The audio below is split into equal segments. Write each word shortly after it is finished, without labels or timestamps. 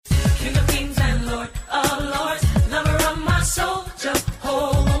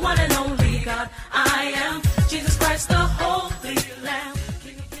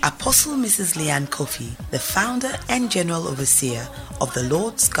Apostle Mrs. Leanne Kofi, the founder and general overseer of the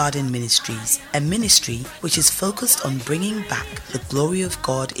Lord's Garden Ministries, a ministry which is focused on bringing back the glory of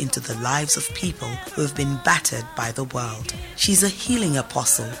God into the lives of people who have been battered by the world. She's a healing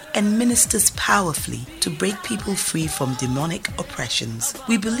apostle and ministers powerfully to break people free from demonic oppressions.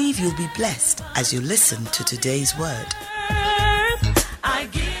 We believe you'll be blessed as you listen to today's word.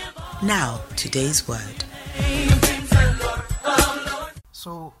 Now, today's word.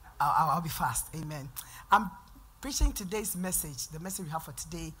 So I'll be fast. Amen. I'm preaching today's message, the message we have for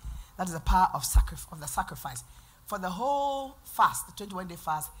today, that is the power of the sacrifice. For the whole fast, the 21-day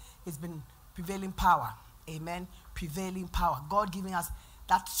fast, it's been prevailing power. Amen. Prevailing power. God giving us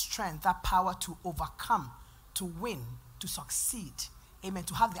that strength, that power to overcome, to win, to succeed. Amen.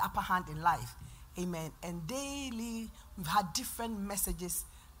 To have the upper hand in life. Amen. And daily, we've had different messages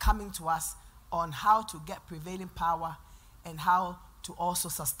coming to us on how to get prevailing power and how to also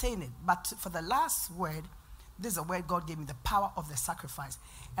sustain it. But for the last word, this is a word God gave me, the power of the sacrifice.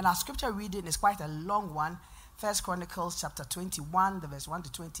 And our scripture reading is quite a long one. 1 Chronicles chapter 21, the verse 1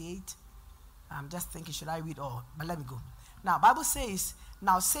 to 28. I'm just thinking, should I read all? But let me go. Now, Bible says,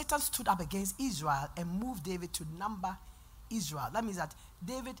 now Satan stood up against Israel and moved David to number Israel. That means that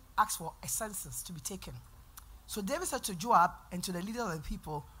David asked for a census to be taken. So David said to Joab and to the leader of the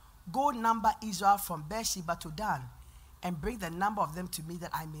people, go number Israel from Beersheba to Dan, and bring the number of them to me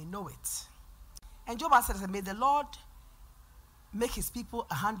that I may know it. And Joab said, may the Lord make his people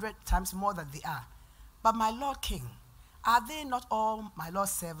 100 times more than they are. But my Lord King, are they not all my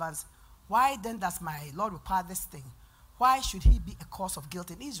Lord's servants? Why then does my Lord require this thing? Why should he be a cause of guilt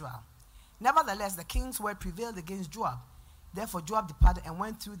in Israel? Nevertheless, the king's word prevailed against Joab. Therefore Joab departed and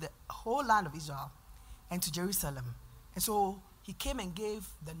went through the whole land of Israel and to Jerusalem. And so he came and gave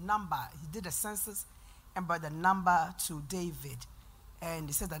the number. He did a census and brought the number to David. And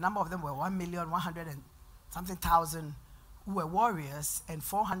he said the number of them were 1,100,000 and something thousand who were warriors, and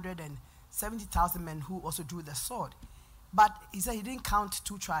 470,000 men who also drew the sword. But he said he didn't count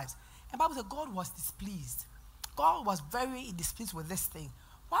two tribes. And the Bible said God was displeased. God was very displeased with this thing.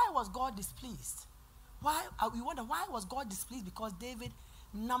 Why was God displeased? Why? We wonder, why was God displeased? Because David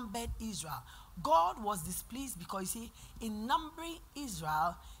numbered Israel. God was displeased because, you see, in numbering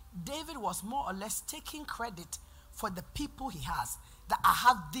Israel, David was more or less taking credit for the people he has. That I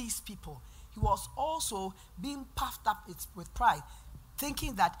have these people. He was also being puffed up with pride,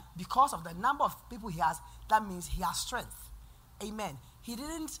 thinking that because of the number of people he has, that means he has strength. Amen. He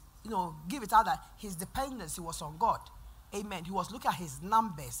didn't, give it out that his dependency was on God. Amen. He was looking at his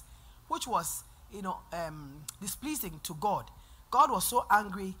numbers, which was, displeasing to God. God was so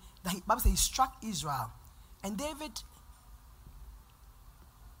angry that Bible says he struck Israel. And David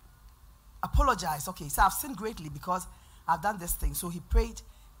apologized. Okay, so I've sinned greatly because I've done this thing. So he prayed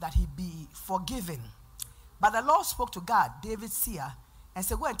that he be forgiven. But the Lord spoke to God, David's seer, and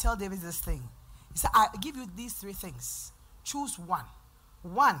said, go and tell David this thing. He said, I give you these three things. Choose one.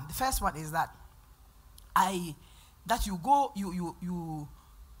 The first one is that you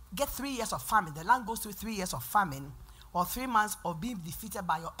get 3 years of famine. The land goes through 3 years of famine, or 3 months of being defeated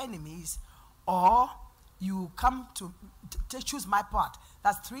by your enemies, or you come to choose my part.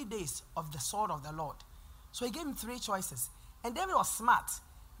 That's 3 days of the sword of the Lord. So he gave him 3 choices. And David was smart.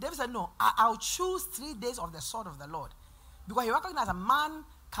 David said, no, I'll choose 3 days of the sword of the Lord. Because he recognized a man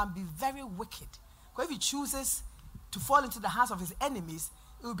can be very wicked. Because if he chooses to fall into the hands of his enemies,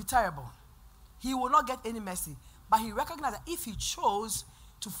 it will be terrible. He will not get any mercy. But he recognized that if he chose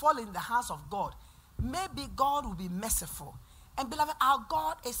to fall in the hands of God, maybe God will be merciful. And beloved, our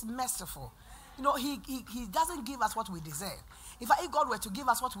God is merciful. He doesn't give us what we deserve. If God were to give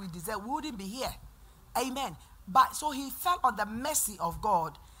us what we deserve, we wouldn't be here. Amen. But so he fell on the mercy of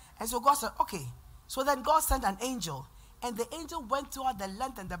God. And so God said, okay. So then God sent an angel. And the angel went throughout the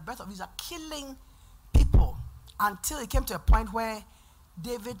length and the breadth of Israel, killing people, until it came to a point where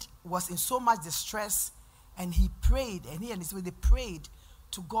David was in so much distress. And he prayed, and he and his wife, they prayed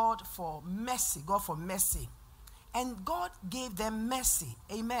to God for mercy. And God gave them mercy.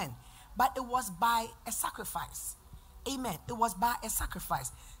 Amen. But it was by a sacrifice. Amen. It was by a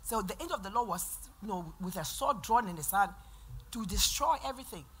sacrifice. So the angel of the Lord was, with a sword drawn in his hand to destroy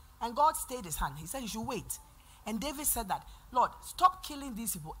everything. And God stayed his hand. He said, you should wait. And David said that, Lord, stop killing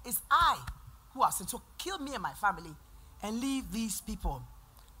these people. It's I who have sinned. So kill me and my family and leave these people.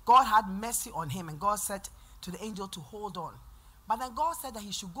 God had mercy on him, and God said to the angel to hold on. But then God said that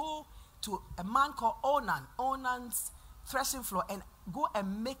he should go to a man called Onan's threshing floor, and go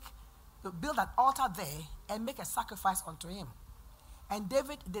and build an altar there and make a sacrifice unto him. And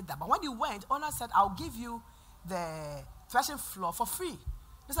David did that. But when he went, Onan said, I'll give you the threshing floor for free.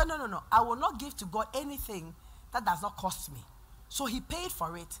 He said, no, I will not give to God anything that does not cost me. So he paid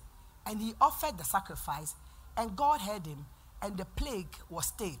for it, and he offered the sacrifice, and God heard him, and the plague was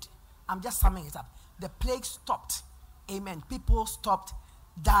stayed. I'm just summing it up. The plague stopped. Amen. People stopped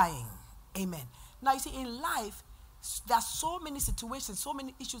dying. Amen. Now, you see, in life, there are so many situations, so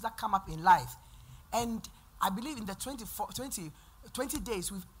many issues that come up in life. And I believe in the 20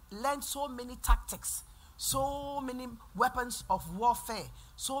 days, we've learned so many tactics, so many weapons of warfare,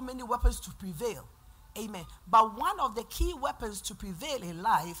 so many weapons to prevail. Amen. But one of the key weapons to prevail in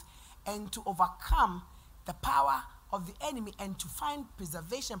life and to overcome the power of the enemy and to find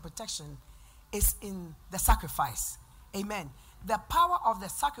preservation and protection is in the sacrifice. Amen. The power of the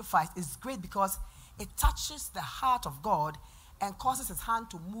sacrifice is great because it touches the heart of God and causes his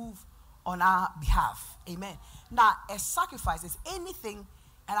hand to move on our behalf. Amen. Now, a sacrifice is anything,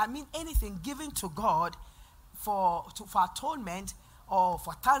 and I mean anything, given to God for atonement or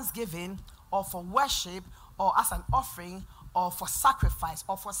for thanksgiving or for worship or as an offering or for sacrifice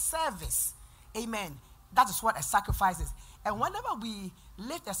or for service. Amen. That is what a sacrifice is. And whenever we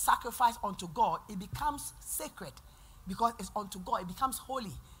lift a sacrifice unto God, it becomes sacred because it's unto God. It becomes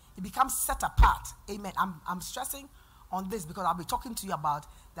holy. It becomes set apart. Amen. I'm stressing on this because I'll be talking to you about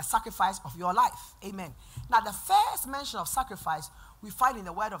the sacrifice of your life. Amen. Now, the first mention of sacrifice we find in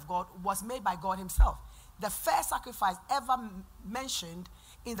the Word of God was made by God himself. The first sacrifice ever mentioned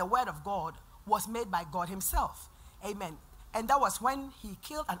in the Word of God was made by God himself. Amen. And that was when he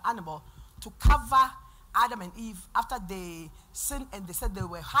killed an animal to cover Adam and Eve after they sinned, and they said they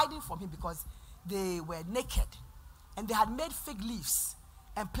were hiding from him because they were naked. And they had made fig leaves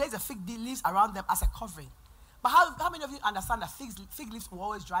and placed the fig leaves around them as a covering. But how many of you understand that fig leaves will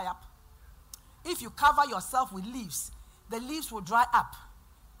always dry up? If you cover yourself with leaves, the leaves will dry up.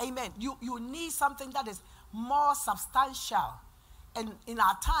 Amen. You need something that is more substantial. And in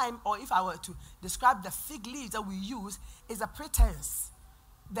our time, or if I were to describe the fig leaves that we use, is a pretense.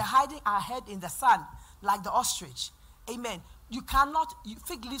 They're hiding our head in the sun like the ostrich. Amen.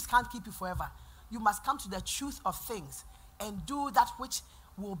 Fig leaves can't keep you forever. You must come to the truth of things and do that which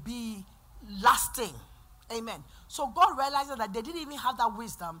will be lasting. Amen. So God realized that they didn't even have that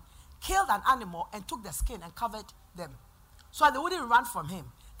wisdom, killed an animal and took the skin and covered them, so they wouldn't run from him.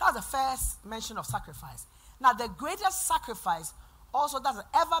 That was the first mention of sacrifice. Now, the greatest sacrifice also that has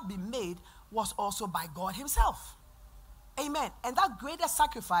ever been made was also by God himself. Amen. And that greatest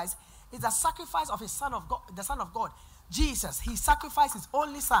sacrifice is the sacrifice of his Son of God, the Son of God, Jesus. He sacrificed his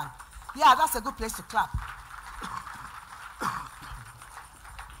only Son. Yeah, that's a good place to clap.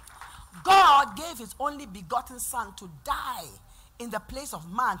 God gave his only begotten Son to die in the place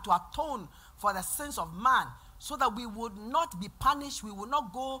of man, to atone for the sins of man, so that we would not be punished, we would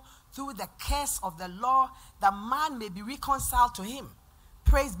not go through the curse of the law, that man may be reconciled to him.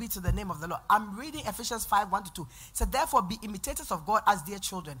 Praise be to the name of the Lord. I'm reading Ephesians 5:1-2. It said, therefore be imitators of God as dear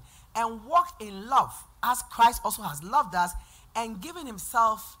children, and walk in love, as Christ also has loved us, and given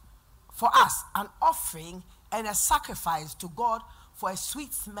himself for us, an offering and a sacrifice to God for a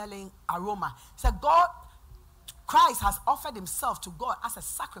sweet-smelling aroma. So Christ has offered himself to God as a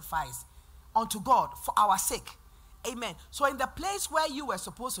sacrifice unto God for our sake. Amen. So in the place where you were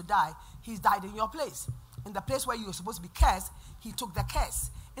supposed to die, he died in your place. In the place where you were supposed to be cursed, he took the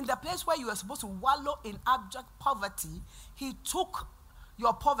curse. In the place where you were supposed to wallow in abject poverty, he took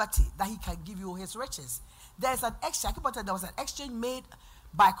your poverty that he can give you his riches. There's an exchange. There was an exchange made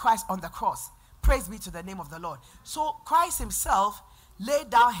by Christ on the cross. Praise be to the name of the Lord. So Christ himself laid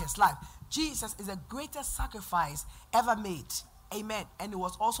down his life. Jesus is the greatest sacrifice ever made. Amen. And it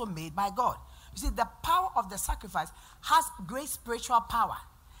was also made by God. You see, the power of the sacrifice has great spiritual power.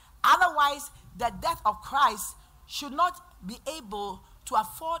 Otherwise, the death of Christ should not be able to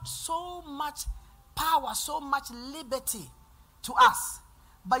afford so much power, so much liberty to us.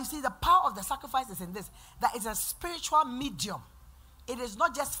 But you see, the power of the sacrifice is in this, that it's a spiritual medium. It is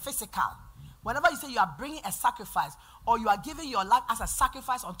not just physical. Whenever you say you are bringing a sacrifice or you are giving your life as a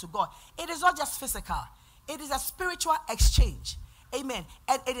sacrifice unto God, it is not just physical. It is a spiritual exchange. Amen.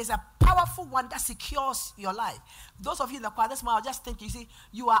 And it is a powerful one that secures your life. Those of you in the choir this morning, just think, you see,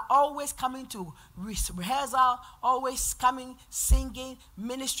 you are always coming to rehearsal, always coming, singing,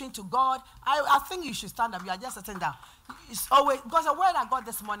 ministering to God. I think you should stand up. You are just sitting down. It's always, because the word I got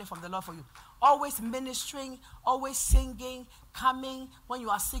this morning from the Lord for you. Always ministering, always singing, coming. When you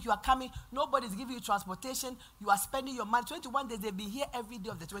are sick, you are coming. Nobody's giving you transportation. You are spending your money. 21 days, they'll be here every day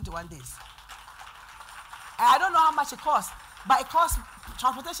of the 21 days. And I don't know how much it costs. But it costs,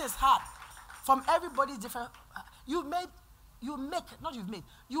 transportation is hard. From everybody's different. You make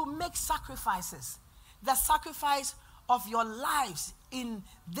sacrifices. The sacrifice of your lives in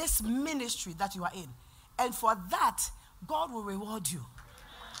this ministry that you are in. And for that, God will reward you.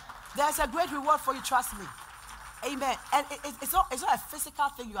 There's a great reward for you, trust me. Amen. And it's not a physical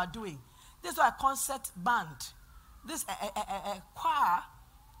thing you are doing. This is not a concert band. This is a choir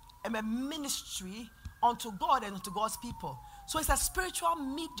and a ministry unto God and unto God's people. So it's a spiritual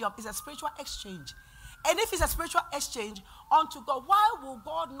medium. It's a spiritual exchange. And if it's a spiritual exchange unto God, why will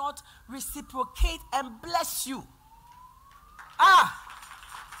God not reciprocate and bless you?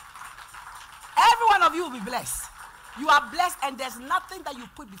 Every one of you will be blessed. You are blessed, and there's nothing that you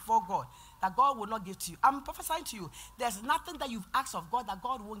put before God that God will not give to you. I'm prophesying to you. There's nothing that you've asked of God that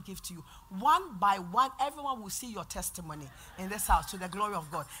God won't give to you. One by one, everyone will see your testimony in this house to the glory of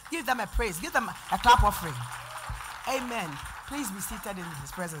God. Give them a praise. Give them a clap offering. Amen. Please be seated in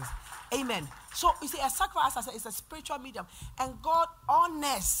His presence. Amen. So, you see, a sacrifice, as I said, is a spiritual medium. And God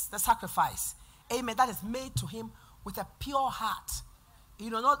honors the sacrifice. Amen. That is made to Him with a pure heart. You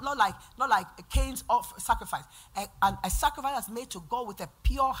know, not like Cain's sacrifice. A sacrifice that's made to God with a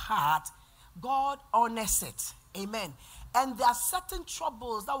pure heart, God honors it. Amen. And there are certain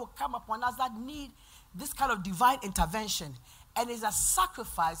troubles that will come upon us that need this kind of divine intervention. And it's a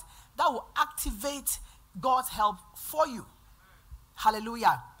sacrifice that will activate God's help for you.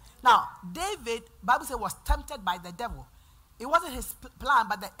 Hallelujah. Now, David, Bible says, was tempted by the devil. It wasn't his plan,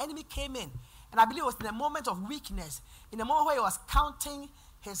 but the enemy came in. And I believe it was in a moment of weakness, in a moment where he was counting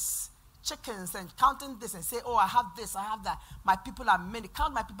his chickens and counting this and say, oh, I have this, I have that. My people are many.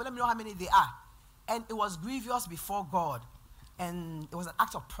 Count my people, let me know how many they are. And it was grievous before God. And it was an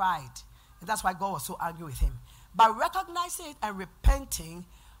act of pride. And that's why God was so angry with him. By recognizing it and repenting,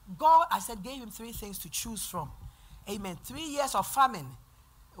 God, I said, gave him 3 things to choose from. Amen. 3 years of famine.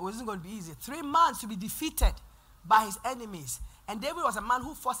 It wasn't going to be easy. 3 months to be defeated by his enemies. And David was a man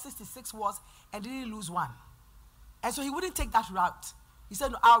who fought 66 wars and didn't lose one. And so he wouldn't take that route. He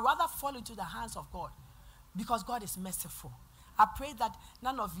said, no, I'd rather fall into the hands of God because God is merciful. I pray that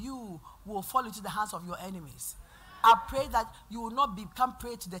none of you will fall into the hands of your enemies. I pray that you will not become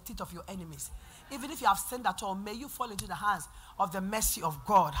prey to the teeth of your enemies. Even if you have sinned at all, may you fall into the hands of the mercy of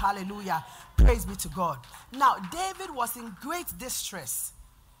God. Hallelujah. Praise be to God. Now, David was in great distress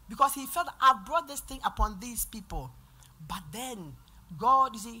because he felt, I've brought this thing upon these people. But then,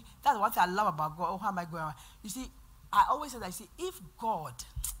 God, you see, that's one thing I love about God. Oh, how am I going? You see, I always say that, you see, if God,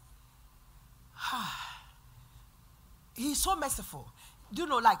 He's so merciful. Do you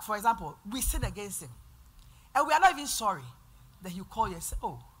know, like, for example, we sin against Him. And we are not even sorry. Then you call you and say,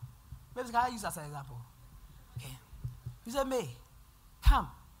 oh, maybe can I use that as an example? Okay. You say, May, come,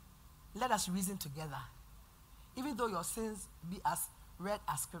 let us reason together. Even though your sins be as red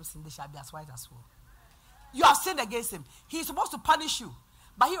as crimson, they shall be as white as wool. You have sinned against Him. He's supposed to punish you.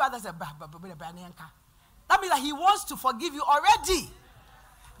 But He rather says, that means that He wants to forgive you already.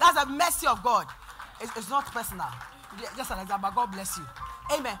 That's the mercy of God. It's not personal. Just an example. God bless you.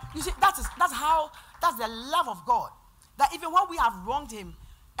 Amen. You see, that's the love of God. That even when we have wronged Him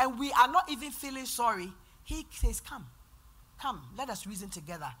and we are not even feeling sorry, He says, come, let us reason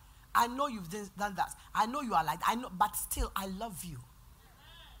together. I know you've done that. I know you are like that. I know, but still, I love you.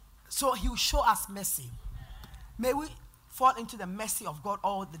 So He will show us mercy. May we fall into the mercy of God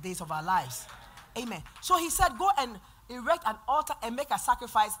all the days of our lives. Amen. So He said, go and erect an altar and make a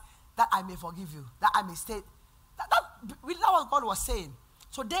sacrifice that I may forgive you, that I may stay. That's what God was saying.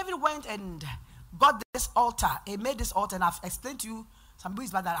 So David went and got this altar. He made this altar, and I've explained to you some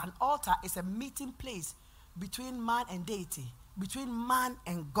weeks back that an altar is a meeting place between man and deity, between man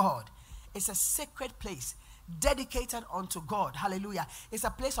and God. It's a sacred place dedicated unto God. Hallelujah. It's a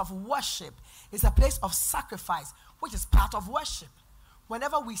place of worship. It's a place of sacrifice, which is part of worship.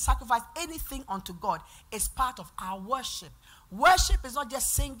 Whenever we sacrifice anything unto God, it's part of our worship. Worship is not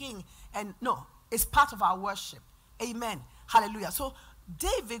just singing, and no, it's part of our worship. Amen. Hallelujah. So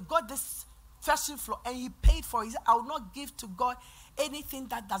David got this threshing floor and he paid for it. He said, I will not give to God anything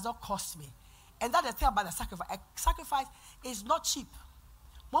that does not cost me. And that's the thing about the sacrifice. A sacrifice is not cheap.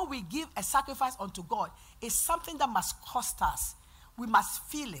 When we give a sacrifice unto God, it's something that must cost us. We must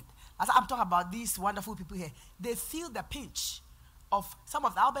feel it. As I'm talking about these wonderful people here, they feel the pinch of some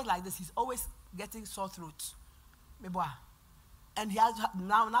of the Albert like this. He's always getting sore throat. And he has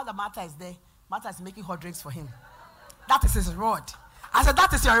now the Martha is there. Martha is making hot drinks for him. That is his reward. I said,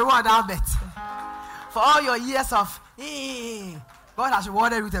 that is your reward, Albert. For all your years of, God has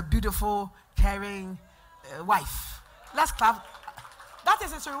rewarded you with a beautiful, caring wife. Let's clap. That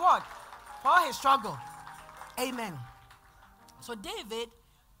is his reward for all his struggle. Amen. So David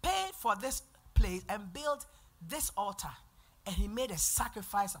paid for this place and built this altar. And he made a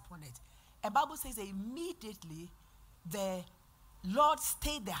sacrifice upon it. And the Bible says that immediately the Lord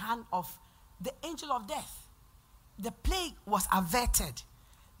stayed the hand of the angel of death. The plague was averted.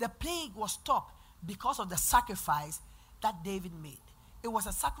 The plague was stopped because of the sacrifice that David made. It was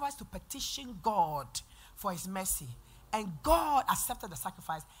a sacrifice to petition God for his mercy. And God accepted the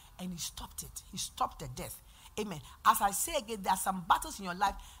sacrifice and he stopped it. He stopped the death. Amen. As I say again, there are some battles in your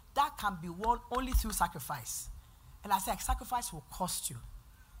life that can be won only through sacrifice. And I say, a sacrifice will cost you.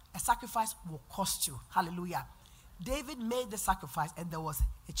 A sacrifice will cost you. Hallelujah. David made the sacrifice and there was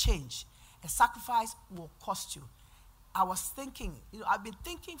a change. A sacrifice will cost you. I was thinking, I've been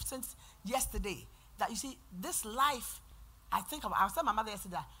thinking since yesterday that, you see, this life, I was telling my mother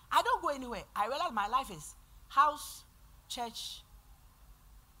yesterday, I don't go anywhere. I realize my life is house, church,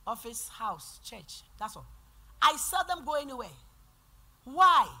 office, house, church. That's all. I seldom go anywhere.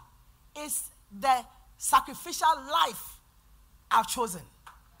 Why? It's the sacrificial life I've chosen.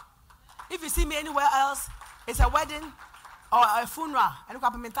 If you see me anywhere else, it's a wedding or a funeral.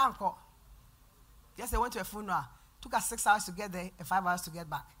 Yes, I went to a funeral. Took us 6 hours to get there and 5 hours to get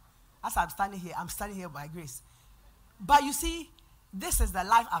back. As I'm standing here by grace. But you see, this is the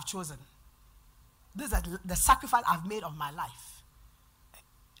life I've chosen. This is the sacrifice I've made of my life.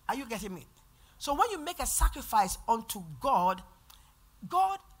 Are you getting me? So when you make a sacrifice unto God,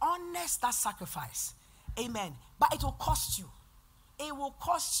 God honors that sacrifice. Amen. But it will cost you. It will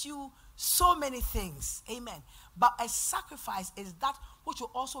cost you so many things. Amen. But a sacrifice is that which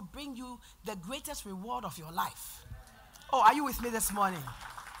will also bring you the greatest reward of your life. Oh, are you with me this morning?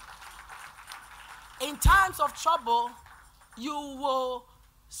 In times of trouble, you will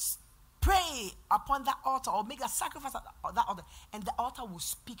pray upon that altar or make a sacrifice at that altar, and the altar will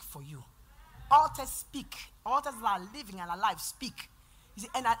speak for you. Altars speak. Altars that are living and alive speak. You see,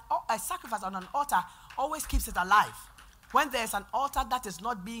 and a sacrifice on an altar always keeps it alive. When there's an altar that is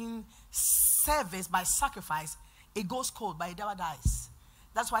not being serviced by sacrifice, it goes cold, but it never dies.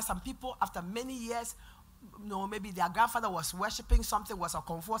 That's why some people, after many years, maybe their grandfather was worshiping something, was a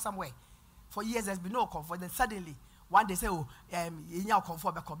comfort somewhere. For years, there's been no comfort. Then suddenly, one day say,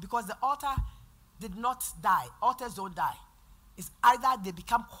 because the altar did not die. Altars don't die. It's either they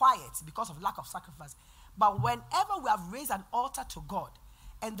become quiet because of lack of sacrifice. But whenever we have raised an altar to God,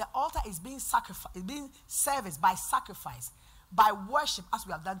 and the altar is being serviced by sacrifice, by worship, as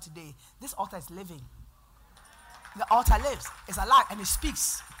we have done today, this altar is living. The altar lives, it's alive, and it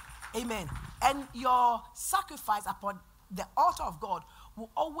speaks. Amen. And your sacrifice upon the altar of God will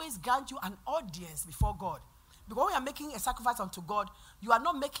always grant you an audience before God. Because when you are making a sacrifice unto God, you are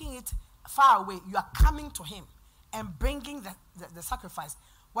not making it far away. You are coming to him and bringing the sacrifice.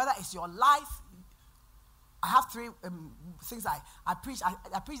 Whether it's your life. I have three things I preach.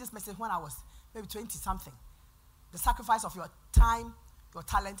 I preached this message when I was maybe 20-something. The sacrifice of your time, your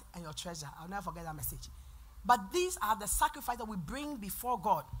talent, and your treasure. I'll never forget that message. But these are the sacrifice that we bring before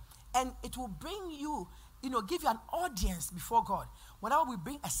God. And it will bring you, give you an audience before God. Whenever we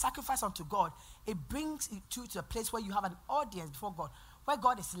bring a sacrifice unto God, it brings you to a place where you have an audience before God, where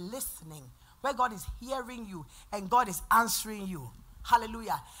God is listening, where God is hearing you, and God is answering you.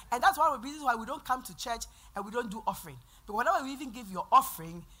 Hallelujah. And that's one of the reasons why we don't come to church and we don't do offering. But whenever we even give your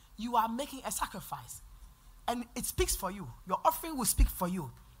offering, you are making a sacrifice. And it speaks for you. Your offering will speak for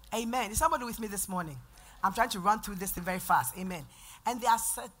you. Amen. Is somebody with me this morning? I'm trying to run through this thing very fast. Amen. And there are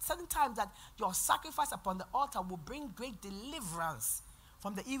certain times that your sacrifice upon the altar will bring great deliverance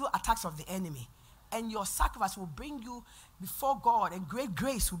from the evil attacks of the enemy. And your sacrifice will bring you before God, and great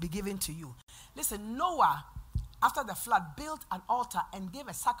grace will be given to you. Listen, Noah, after the flood, built an altar and gave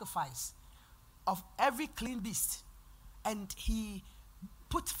a sacrifice of every clean beast. And he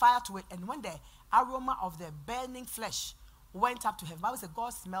put fire to it. And when the aroma of the burning flesh went up to heaven, the Bible said God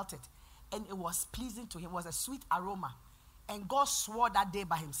smelt it. And it was pleasing to him. It was a sweet aroma. And God swore that day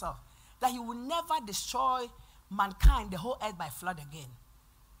by himself that he will never destroy mankind, the whole earth, by flood again.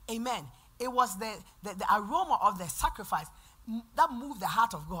 Amen. It was the aroma of the sacrifice that moved the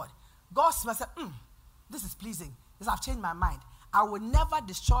heart of God. God said, this is pleasing. This, I've changed my mind. I will never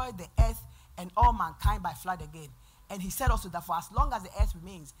destroy the earth and all mankind by flood again. And he said also that for as long as the earth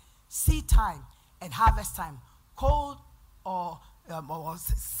remains, seed time and harvest time, cold or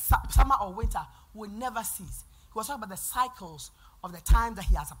summer or winter, will never cease. He was talking about the cycles of the time that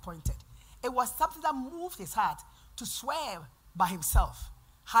he has appointed. It was something that moved his heart to swear by himself.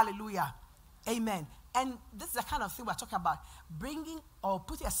 Hallelujah. Amen. And this is the kind of thing we're talking about. Bringing or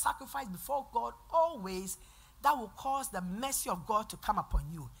putting a sacrifice before God always that will cause the mercy of God to come upon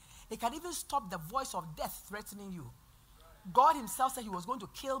you. It can even stop the voice of death threatening you. God himself said he was going to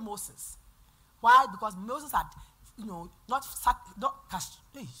kill Moses. Why? Because Moses had, not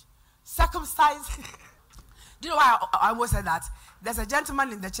circumcised Do you know why I almost said that? There's a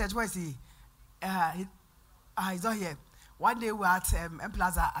gentleman in the church. Where is he? He's not here. One day we were at M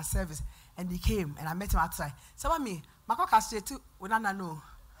Plaza at service, and he came, and I met him outside. Some of me, my cock has straight to we don't know.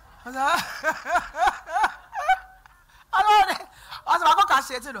 I was my cock has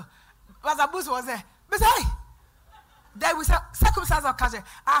straight to. Was a boost was there. But hey, then we said circumcised or catch.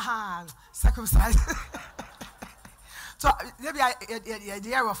 Circumcised. So maybe the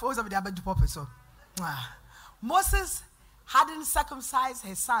year of also the other purpose. So Moses hadn't circumcised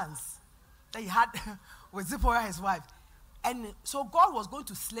his sons that he had with Zipporah, his wife. And so God was going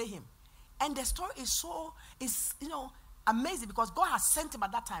to slay him. And the story is amazing because God has sent him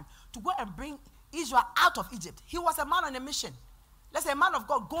at that time to go and bring Israel out of Egypt. He was a man on a mission. Let's say a man of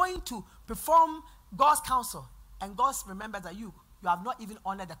God going to perform God's counsel. And God remembers that you have not even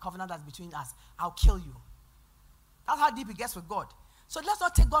honored the covenant that's between us. I'll kill you. That's how deep it gets with God. So let's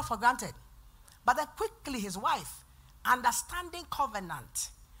not take God for granted. But then quickly his wife, understanding covenant,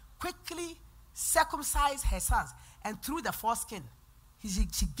 quickly circumcised her sons. And through the foreskin,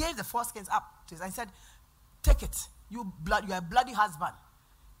 she gave the foreskins up to us and said, take it, you're a bloody husband.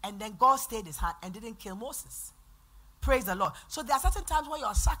 And then God stayed his hand and didn't kill Moses. Praise the Lord. So there are certain times where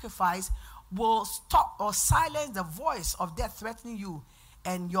your sacrifice will stop or silence the voice of death threatening you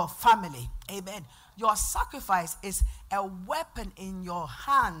and your family. Amen. Your sacrifice is a weapon in your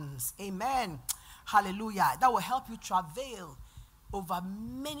hands. Amen. Hallelujah. That will help you travail over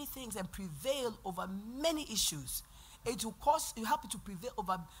many things and prevail over many issues. It will help you to prevail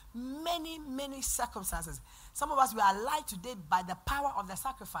over many, many circumstances. Some of us, we are alive today by the power of the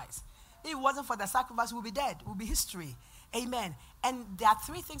sacrifice. If it wasn't for the sacrifice, we'll be dead. We'll be history. Amen. And there are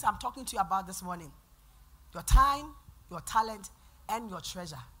three things I'm talking to you about this morning. Your time, your talent, and your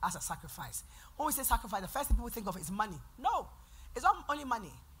treasure as a sacrifice. When we say sacrifice, the first thing people think of is money. No, it's not only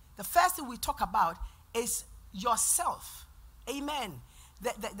money. The first thing we talk about is yourself. Amen.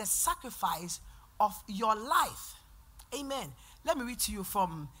 The sacrifice of your life. Amen. Let me read to you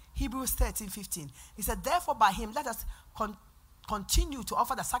from Hebrews 13:15. He said, therefore by him let us continue to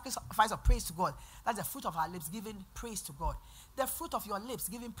offer the sacrifice of praise to God. That's the fruit of our lips, giving praise to God. The fruit of your lips,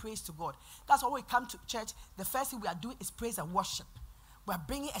 giving praise to God. That's why when we come to church, the first thing we are doing is praise and worship. We are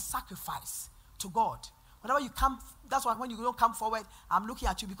bringing a sacrifice to God. Whenever you come, that's why when you don't come forward, I'm looking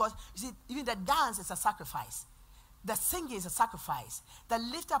at you because, you see, even the dance is a sacrifice. The singing is a sacrifice. The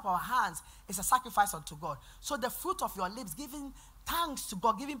lift up our hands is a sacrifice unto God. So the fruit of your lips, giving thanks to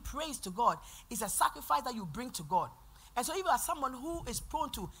God, giving praise to God, is a sacrifice that you bring to God. And so if you are someone who is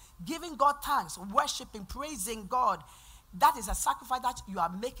prone to giving God thanks, worshiping, praising God, that is a sacrifice that you are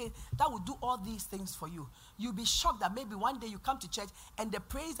making that will do all these things for you. You'll be shocked that maybe one day you come to church and the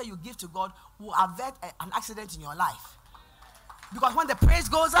praise that you give to God will avert an accident in your life. Because when the praise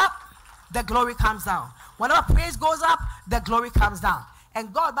goes up, the glory comes down. Whenever praise goes up, the glory comes down.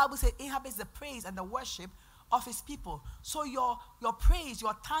 And God, Bible says, inhabits the praise and the worship of his people. So your praise,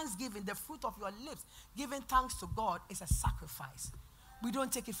 your thanksgiving, the fruit of your lips, giving thanks to God is a sacrifice. We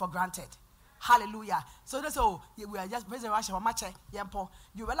don't take it for granted. Hallelujah. So that's we are just praising Russia.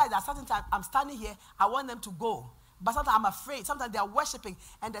 You realize that certain time I'm standing here, I want them to go. But sometimes I'm afraid. Sometimes they are worshiping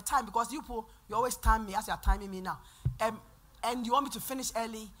and the time, because you always time me as you are timing me now. And you want me to finish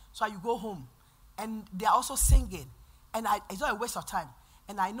early, so you go home. And they are also singing. And it's not a waste of time.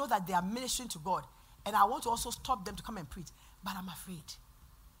 And I know that they are ministering to God. And I want to also stop them to come and preach. But I'm afraid.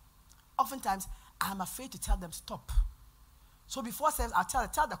 Oftentimes, I'm afraid to tell them stop. So before service, I'll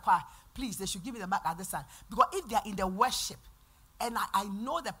tell the choir, please, they should give me the mic at this time. Because if they are in the worship, and I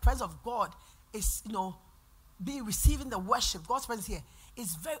know the presence of God is, receiving the worship, God's presence here,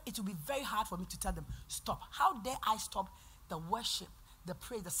 it will be very hard for me to tell them, stop. How dare I stop the worship, the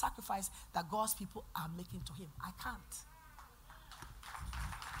praise, the sacrifice that God's people are making to him? I can't.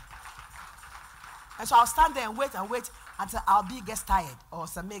 And so I'll stand there and wait until Albi gets tired or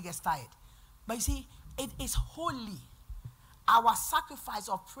Samir gets tired. But you see, it is holy. Our sacrifice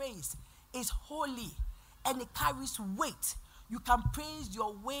of praise is holy and it carries weight. You can praise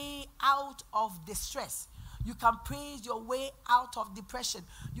your way out of distress. You can praise your way out of depression.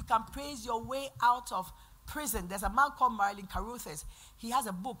 You can praise your way out of prison. There's a man called Marilyn Carruthers. He has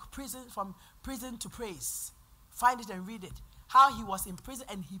a book, From Prison to Praise. Find it and read it. How he was in prison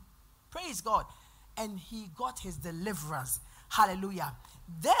and he praised God and he got his deliverance. Hallelujah.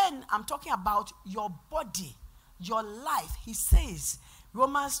 Then I'm talking about your body, your life. He says,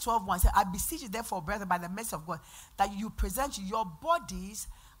 Romans 12:1 says, I beseech you therefore, brethren, by the mercy of God, that you present your bodies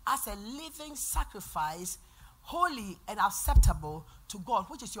as a living sacrifice, holy and acceptable to God,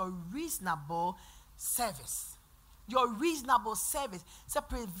 which is your reasonable service. your reasonable service. So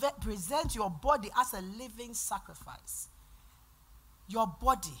present your body as a living sacrifice. Your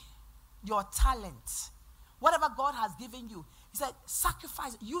body, your talent, whatever God has given you. He said,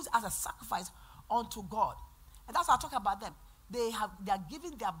 sacrifice, use as a sacrifice unto God. And that's what I talk about them. They are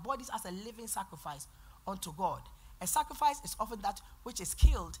giving their bodies as a living sacrifice unto God. A sacrifice is often that which is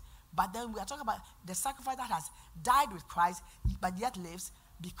killed, but then we are talking about the sacrifice that has died with Christ, but yet lives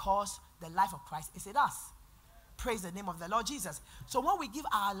because the life of Christ is in us. Praise the name of the Lord Jesus. So when we give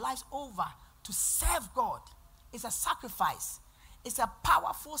our lives over to serve God, it's a sacrifice. It's a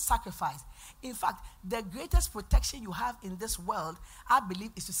powerful sacrifice. In fact, the greatest protection you have in this world, I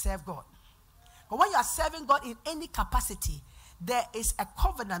believe, is to serve God. But when you are serving God in any capacity, there is a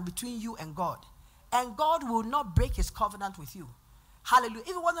covenant between you and God. And God will not break his covenant with you. Hallelujah. If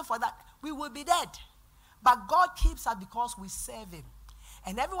it wasn't for that, we would be dead. But God keeps us because we serve him.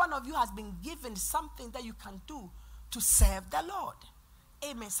 And every one of you has been given something that you can do to serve the Lord.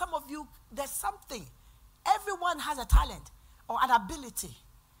 Amen. Some of you, there's something. Everyone has a talent or an ability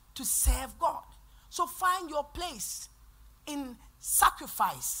to serve God. So find your place in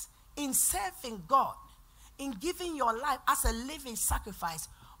sacrifice, in serving God, in giving your life as a living sacrifice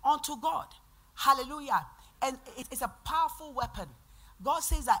unto God. Hallelujah. And it is a powerful weapon. God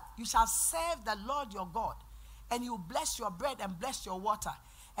says that you shall serve the Lord your God, and he will bless your bread and bless your water.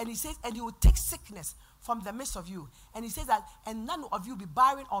 And he says, and he will take sickness from the midst of you. And he says that, and none of you be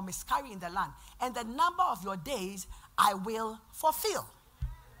barren or miscarry in the land. And the number of your days I will fulfill.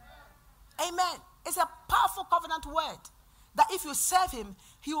 Amen. It's a powerful covenant word. That if you serve him,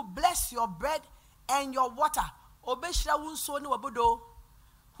 he will bless your bread and your water.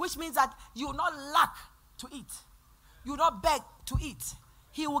 Which means that you will not lack to eat. You will not beg to eat.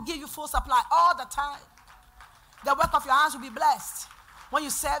 He will give you full supply all the time. The work of your hands will be blessed when you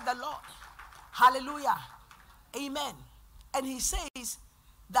serve the Lord. Hallelujah. Amen. And he says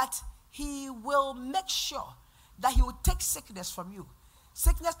that he will make sure that he will take sickness from you.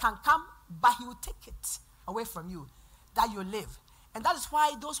 Sickness can come, but he will take it away from you, that you live. And that is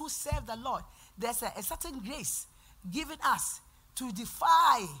why those who serve the Lord, there's a certain grace given us to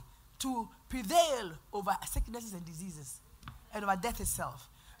defy, to prevail over sicknesses and diseases and over death itself.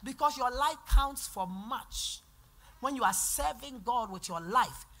 Because your life counts for much. When you are serving God with your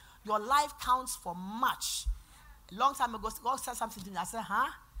life counts for much. A long time ago, God said something to me. I said, huh?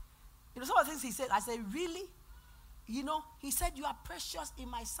 You know, some of the things he said, I said, really? You know, he said, you are precious in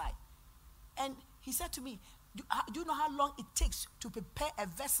my sight. And he said to me, do you know how long it takes to prepare a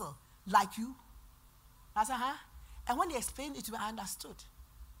vessel like you? I said, huh? And when he explained it to me, I understood.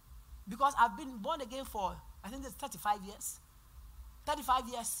 Because I've been born again for, I think it's 35 years. 35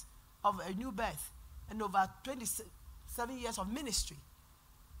 years of a new birth. And over 27 years of ministry.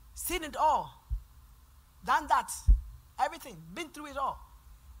 Seen it all. Done that. Everything. Been through it all.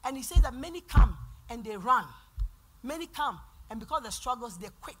 And he says that many come and they run. Many come and because of the struggles, they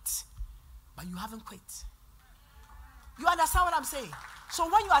quit. But you haven't quit. You understand what I'm saying? So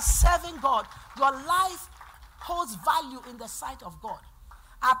when you are serving God, your life holds value in the sight of God.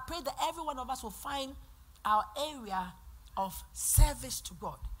 I pray that every one of us will find our area of service to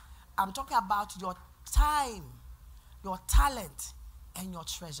God. I'm talking about your time, your talent, and your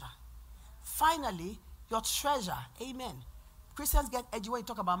treasure. Finally, your treasure. Amen. Christians get edgy when you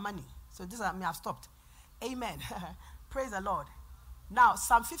talk about money. So this I mean I've stopped. Amen. Praise the Lord. Now,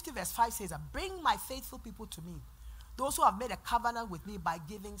 Psalm 50 verse 5 says, bring my faithful people to me, those who have made a covenant with me by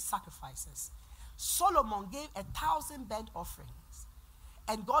giving sacrifices. Solomon gave 1,000 burnt offerings.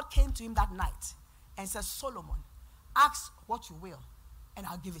 And God came to him that night and said, Solomon, ask what you will, and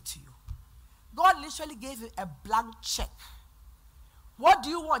I'll give it to you. God literally gave him a blank check. What do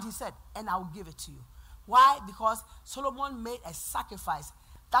you want? He said, and I will give it to you. Why? Because Solomon made a sacrifice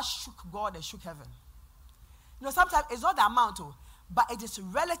that shook God and shook heaven. You know, sometimes it's not the amount, but it is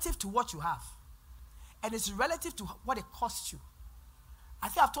relative to what you have. And it's relative to what it costs you. I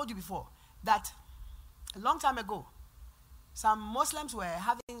think I've told you before that a long time ago, some Muslims were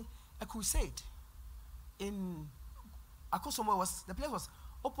having a crusade in Akosombo. The place was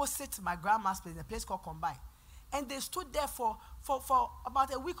opposite my grandma's place, a place called Combine. And they stood there for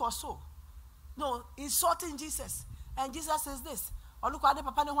about a week or so. No, insulting Jesus. And Jesus says this.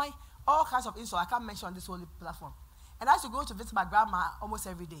 All kinds of insults. I can't mention on this holy platform. And I used to go to visit my grandma almost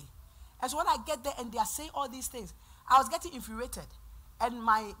every day. And so when I get there and they are saying all these things, I was getting infuriated. And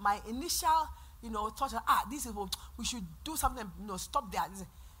my initial, thought, these people, we should do something, stop there.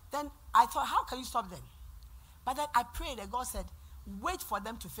 Then I thought, how can you stop them? But then I prayed and God said, wait for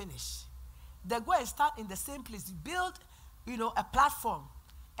them to finish. They go and start in the same place, build, a platform,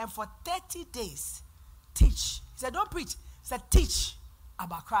 and for 30 days, teach. He said, don't preach. He said, teach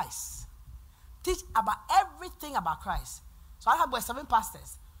about Christ. Teach about everything about Christ. So I had 7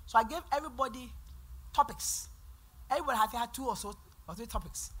 pastors. So I gave everybody topics. Everybody had 2 or 3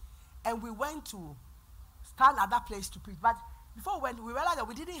 topics. And we went to stand at that place to preach. But before we went, we realized that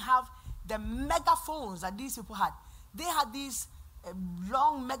we didn't have the megaphones that these people had. They had these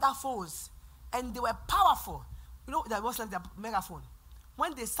long megaphones, and they were powerful. You know, there was like the megaphone.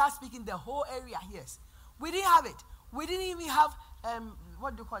 When they start speaking, the whole area hears. We didn't have it. We didn't even have,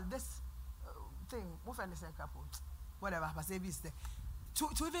 what do you call it? This thing. Whatever. To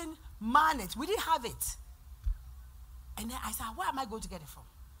even man it. We didn't have it. And then I said, where am I going to get it from?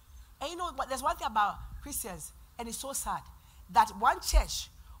 And you know, but there's one thing about Christians, and it's so sad, that one church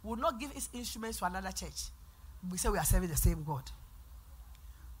will not give its instruments to another church. We say we are serving the same God.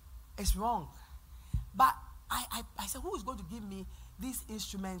 It's wrong. But I said, who is going to give me these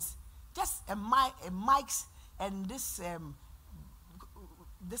instruments? Just a mics and this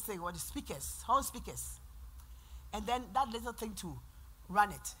thing, or the speakers, horn speakers. And then that little thing to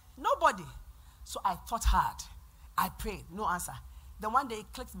run it. Nobody. So I thought hard. I prayed. No answer. Then one day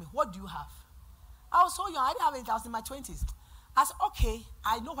it clicked me. What do you have? I was so young. I didn't have anything. I was in my 20s. I said, okay,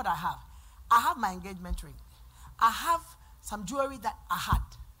 I know what I have. I have my engagement ring. I have some jewelry that I had.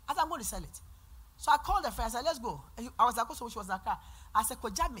 I said, I'm going to sell it. So I called a friend. I said, let's go. I was like, so she was like, I said,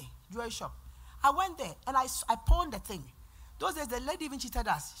 Kojame jewelry shop. I went there and I pawned the thing. Those days, the lady even cheated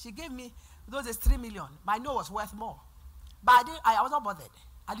us. She gave me, those days, 3 million. But I know it was worth more. But I was not bothered.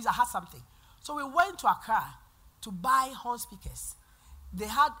 At least I had something. So we went to Accra to buy horn speakers. They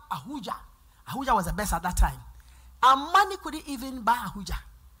had Ahuja. Ahuja was the best at that time. And money couldn't even buy Ahuja.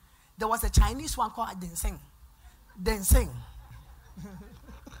 There was a Chinese one called Denseng. Denseng.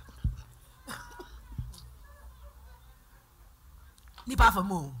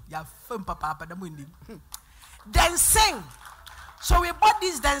 Denseng. So we bought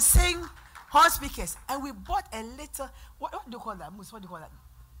these Denseng horn speakers, and we bought a little, what do you call that? What do you call that?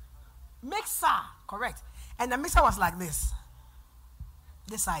 Mixer, correct. And the mixer was like this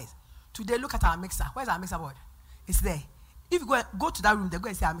size. Today, look at our mixer. Where's our mixer board? It's there. If you go to that room, they're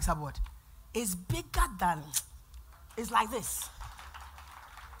going to see our mixer board. It's bigger than, it's like this.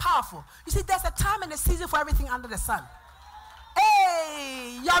 Powerful. You see, there's a time and a season for everything under the sun.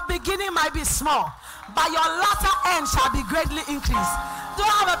 Hey, your beginning might be small, but your latter end shall be greatly increased. Do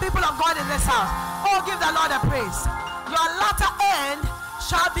I have a people of God in this house? Oh, give the Lord a praise. Your latter end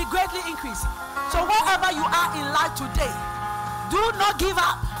shall be greatly increased. So wherever you are in life today, do not give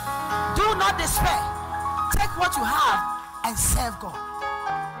up. Do not despair. Take what you have and serve God.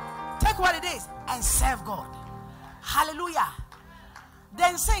 Take what it is and serve God. Hallelujah.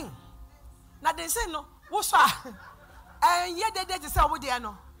 Then sing. Now then sing no. And yet they did say what they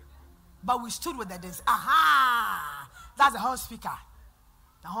know. But we stood with the dance. Aha! That's a horn speaker.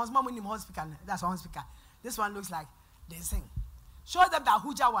 The horn speaker. That's a horn speaker. This one looks like they sing. Show them the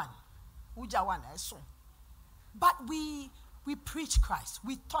Huja one. Huja one. But we preach Christ.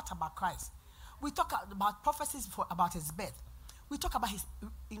 We taught about Christ. We talk about prophecies about his birth. We talk about his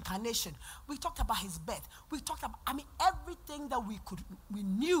incarnation. We talked about his birth. We talked about, everything that we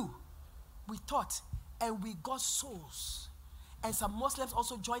knew, we taught, and we got souls. And some Muslims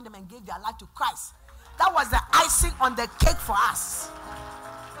also joined them and gave their life to Christ. That was the icing on the cake for us.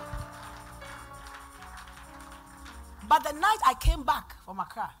 But the night I came back from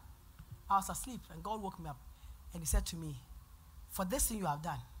Accra, I was asleep, and God woke me up, and he said to me, for this thing you have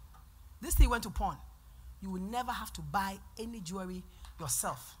done, this thing you went to pawn, you will never have to buy any jewelry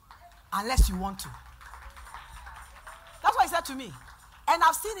yourself unless you want to. That's what he said to me. And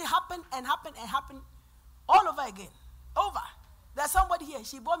I've seen it happen and happen and happen all over again. Over. There's somebody here,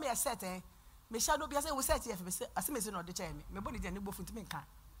 she bought me a set. You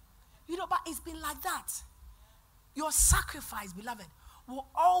know, but it's been like that. Your sacrifice, beloved, will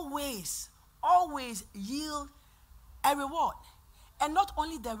always yield a reward. And not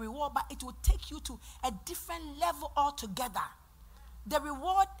only the reward, but it will take you to a different level altogether. The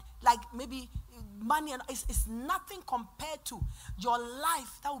reward, like maybe money, is nothing compared to your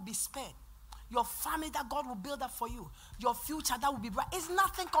life that will be spared. Your family that God will build up for you. Your future that will be bright. It's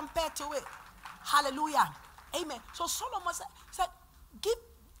nothing compared to it. Hallelujah. Amen. So Solomon said,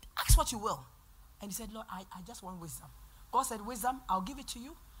 ask what you will. And he said, Lord, I just want wisdom. God said, wisdom, I'll give it to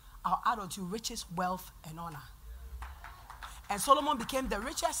you. I'll add unto you riches, wealth, and honor. And Solomon became the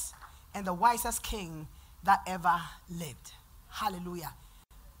richest and the wisest king that ever lived. Hallelujah.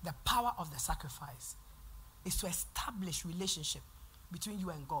 The power of the sacrifice is to establish relationship between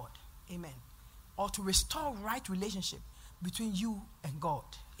you and God. Amen. Or to restore right relationship between you and God.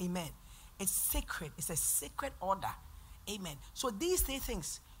 Amen. It's sacred. It's a sacred order. Amen. So these 3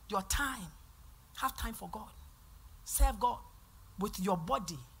 things, your time, have time for God. Serve God with your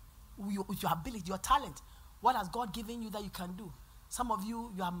body, with your ability, your talent. What has God given you that you can do? Some of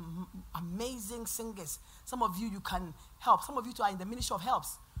you are amazing singers. Some of you can help. Some of you are in the ministry of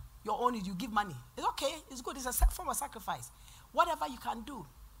helps. Your own is you give money. It's okay. It's good. It's a form of sacrifice. Whatever you can do.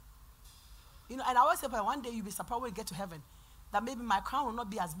 You know, and I always say, but one day you'll be surprised when you get to heaven that maybe my crown will not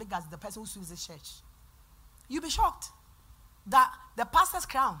be as big as the person who sweeps the church. You'll be shocked that the pastor's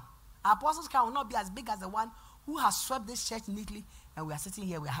crown, our apostle's crown will not be as big as the one who has swept this church neatly, and we are sitting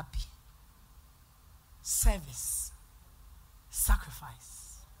here, we're happy. Service,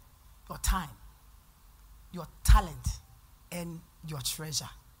 sacrifice, your time, your talent, and your treasure.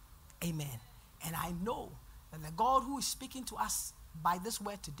 Amen. And I know that the God who is speaking to us by this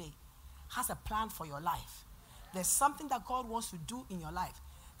word today has a plan for your life. There's something that God wants to do in your life.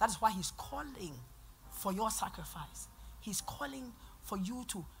 That is why he's calling for your sacrifice. He's calling for you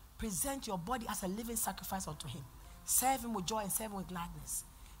to present your body as a living sacrifice unto him. Serve him with joy and serve him with gladness.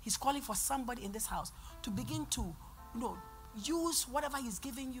 He's calling for somebody in this house to begin to, use whatever he's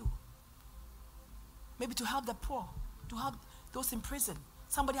giving you. Maybe to help the poor, to help those in prison.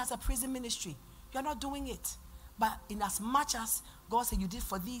 Somebody has a prison ministry. You're not doing it. But in as much as God said you did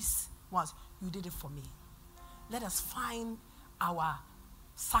for these ones, you did it for me. Let us find our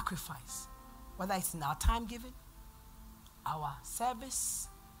sacrifice, whether it's in our time giving, our service,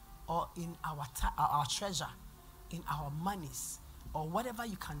 or in our treasure, in our monies, or whatever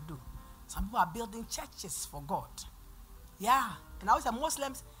you can do. Some people are building churches for God. Yeah. And I always say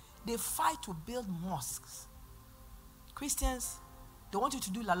Muslims, they fight to build mosques. Christians, they want you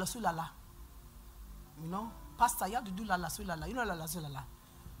to do lala sulala. Pastor, you have to do lala sulala. You know lala sulala.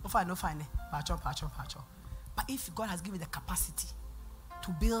 No fine. Pacho. But if God has given you the capacity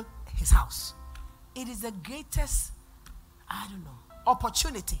to build his house, it is the greatest,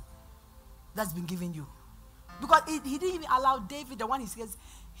 opportunity that's been given you. Because he didn't even allow David, the one he says,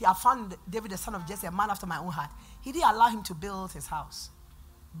 he had found David, the son of Jesse, a man after my own heart. He didn't allow him to build his house.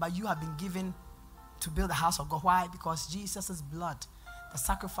 But you have been given to build the house of God. Why? Because Jesus' blood, the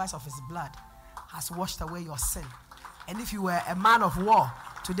sacrifice of his blood, has washed away your sin. And if you were a man of war,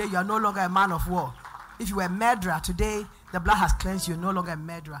 today you are no longer a man of war. If you were a murderer, today the blood has cleansed you, no longer a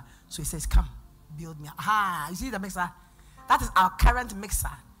murderer. So he says, come, build me. You see the mixer? That is our current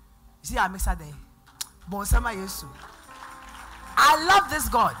mixer. You see our mixer there? I love this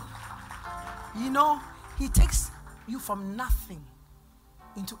God. He takes you from nothing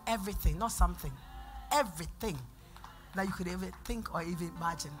into everything, not something. Everything that you could ever think or even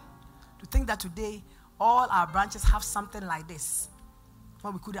imagine. To think that today all our branches have something like this,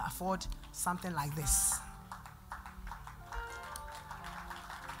 when we couldn't afford something like this.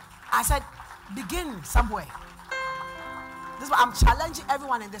 I said, begin somewhere. This is why I'm challenging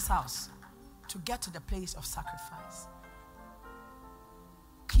everyone in this house to get to the place of sacrifice.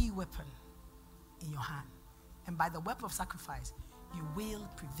 Key weapon in your hand. And by the weapon of sacrifice, you will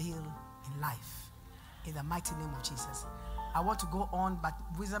prevail in life. In the mighty name of Jesus. I want to go on, but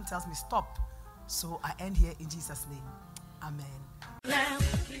wisdom tells me stop. So I end here in Jesus' name. Amen.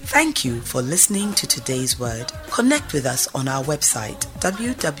 Thank you for listening to today's word. Connect with us on our website,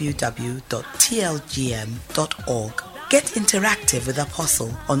 www.tlgm.org. Get interactive with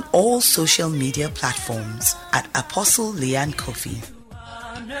Apostle on all social media platforms at Apostle Leanne Kofi.